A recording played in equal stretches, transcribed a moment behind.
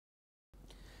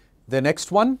The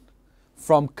next one,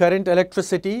 from current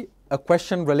electricity, a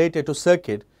question related to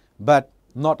circuit, but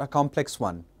not a complex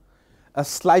one. A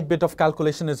slight bit of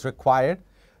calculation is required.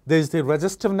 There is the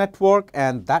resistive network,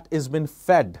 and that is been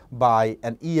fed by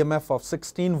an EMF of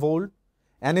 16 volt,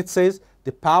 and it says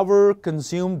the power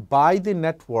consumed by the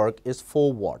network is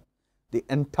 4 watt. The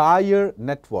entire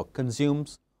network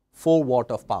consumes 4 watt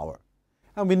of power,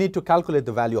 and we need to calculate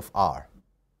the value of R.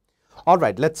 All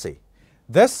right, let's see.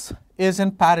 This is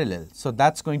in parallel, so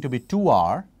that's going to be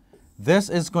 2R. This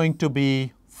is going to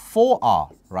be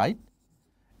 4R, right?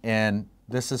 And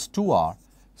this is 2R.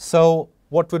 So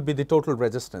what would be the total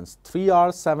resistance? 3R,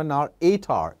 7R,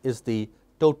 8R is the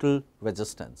total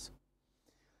resistance.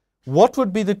 What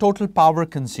would be the total power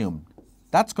consumed?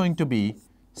 That's going to be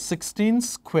 16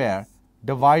 square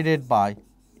divided by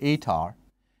 8R.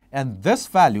 And this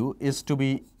value is to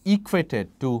be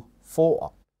equated to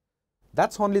 4R.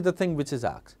 That's only the thing which is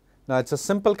asked. Now, it's a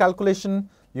simple calculation.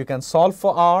 You can solve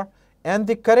for R, and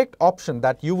the correct option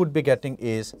that you would be getting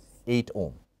is 8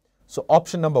 ohm. So,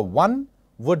 option number 1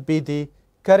 would be the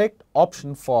correct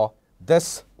option for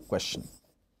this question.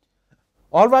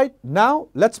 All right, now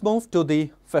let's move to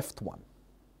the fifth one.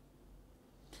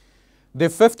 The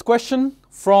fifth question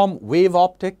from wave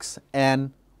optics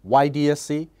and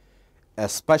YDSC, a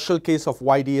special case of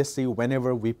YDSC.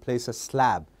 Whenever we place a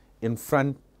slab in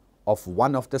front of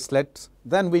one of the slits,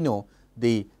 then we know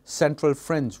the central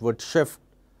fringe would shift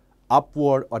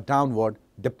upward or downward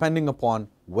depending upon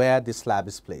where the slab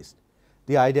is placed.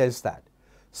 The idea is that.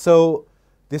 So,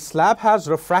 the slab has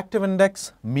refractive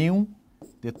index mu,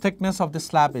 the thickness of the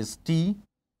slab is T,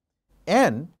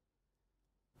 and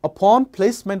upon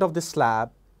placement of the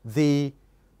slab, the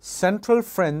central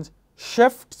fringe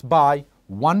shifts by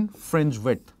 1 fringe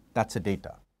width. That's the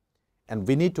data. And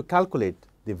we need to calculate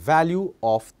the value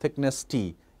of thickness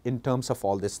T in terms of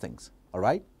all these things. All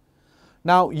right.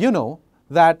 Now, you know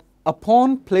that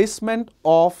upon placement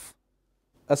of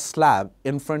a slab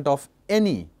in front of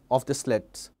any of the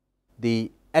slits,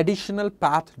 the additional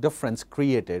path difference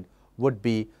created would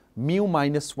be mu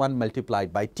minus 1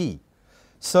 multiplied by T.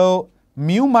 So,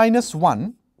 mu minus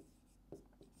 1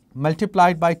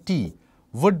 multiplied by T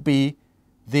would be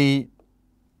the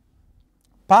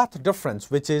path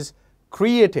difference which is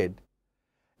created.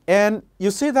 And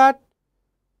you see that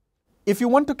if you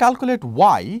want to calculate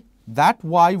y, that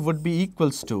y would be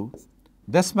equals to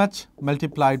this much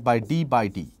multiplied by d by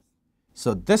d.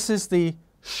 So, this is the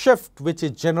shift which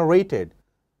is generated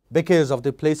because of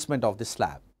the placement of the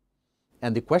slab.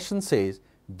 And the question says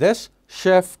this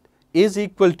shift is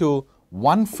equal to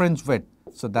 1 fringe width.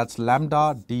 So, that's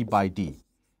lambda d by d.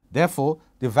 Therefore,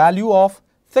 the value of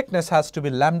thickness has to be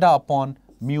lambda upon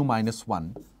mu minus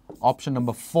 1. Option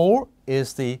number 4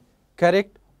 is the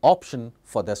correct option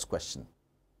for this question.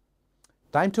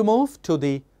 Time to move to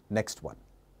the next one.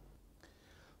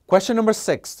 Question number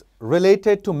 6,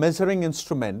 related to measuring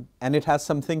instrument, and it has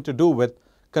something to do with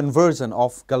conversion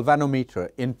of galvanometer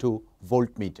into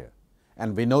voltmeter.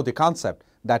 And we know the concept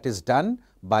that is done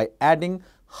by adding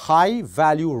high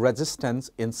value resistance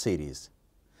in series.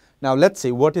 Now, let's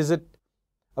see what is it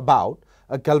about.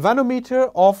 A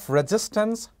galvanometer of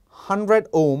resistance 100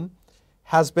 ohm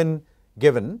has been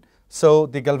given. So,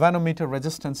 the galvanometer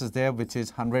resistance is there, which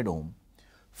is 100 ohm,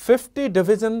 50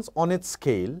 divisions on its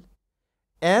scale,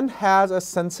 and has a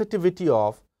sensitivity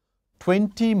of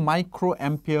 20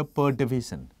 microampere per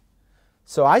division.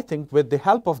 So, I think with the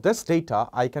help of this data,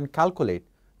 I can calculate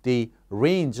the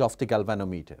range of the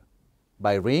galvanometer.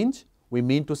 By range, we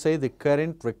mean to say the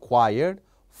current required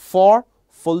for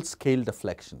full scale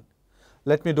deflection.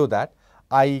 Let me do that.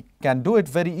 I can do it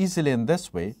very easily in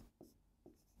this way.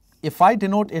 If I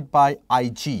denote it by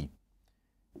Ig,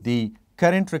 the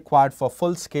current required for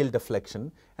full scale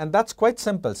deflection, and that's quite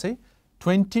simple. See,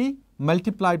 20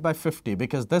 multiplied by 50,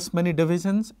 because this many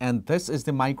divisions and this is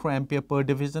the microampere per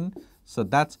division. So,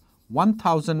 that's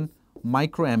 1000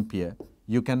 microampere.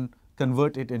 You can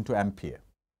convert it into ampere.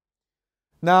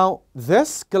 Now,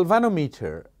 this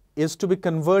galvanometer is to be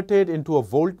converted into a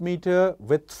voltmeter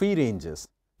with 3 ranges,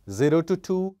 0 to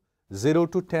 2, 0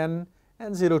 to 10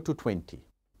 and 0 to 20.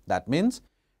 That means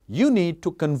you need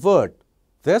to convert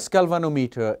this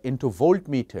galvanometer into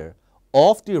voltmeter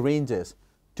of the ranges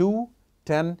 2,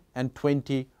 10 and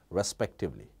 20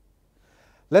 respectively.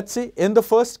 Let's see, in the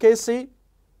first case, see,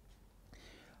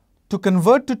 to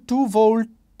convert to 2 volt,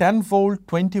 10 volt,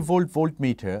 20 volt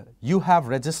voltmeter, you have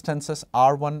resistances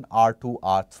R1, R2,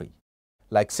 R3.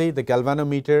 Like say the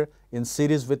galvanometer in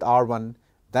series with R1,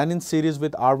 then in series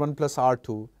with R1 plus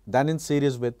R2, then in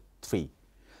series with 3.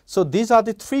 So, these are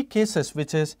the 3 cases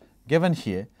which is given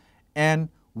here, and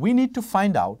we need to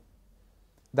find out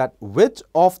that which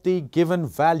of the given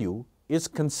value is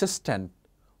consistent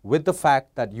with the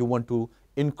fact that you want to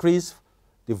increase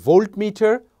the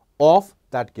voltmeter of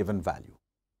that given value.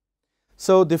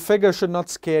 So the figure should not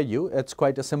scare you. It's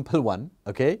quite a simple one.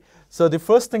 Okay. So the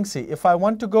first thing, see, if I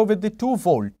want to go with the 2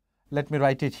 volt, let me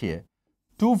write it here.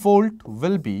 2 volt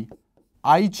will be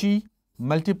Ig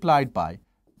multiplied by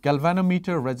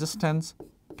galvanometer resistance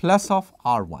plus of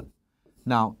R1.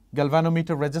 Now,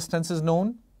 galvanometer resistance is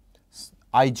known,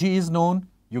 Ig is known,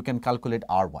 you can calculate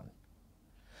R1.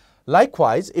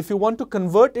 Likewise, if you want to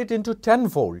convert it into 10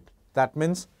 volt, that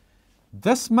means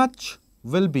this much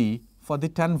will be for the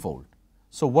 10 volt.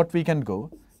 So what we can go,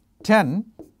 10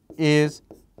 is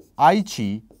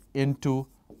Ig into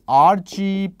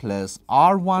Rg plus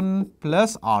R1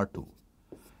 plus R2.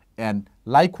 And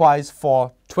likewise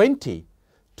for 20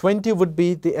 would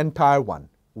be the entire one,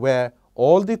 where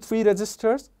all the 3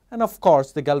 resistors and of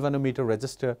course the galvanometer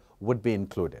resistor would be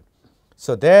included.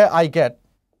 So there I get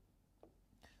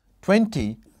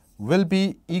 20 will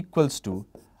be equals to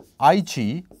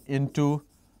Ig into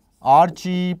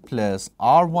Rg plus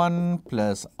R1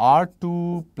 plus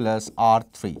R2 plus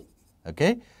R3.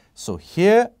 Okay. So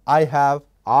here I have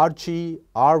Rg,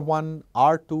 R1,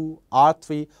 R2,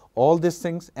 R3, all these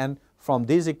things, and from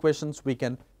these equations we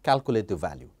can calculate the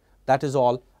value. That is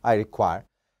all I require.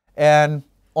 And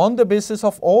on the basis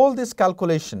of all this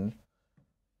calculation,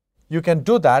 you can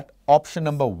do that. Option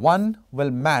number 1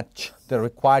 will match the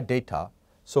required data.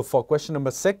 So for question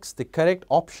number 6, the correct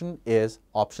option is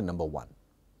option number 1.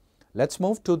 Let's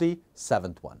move to the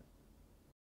 7th one.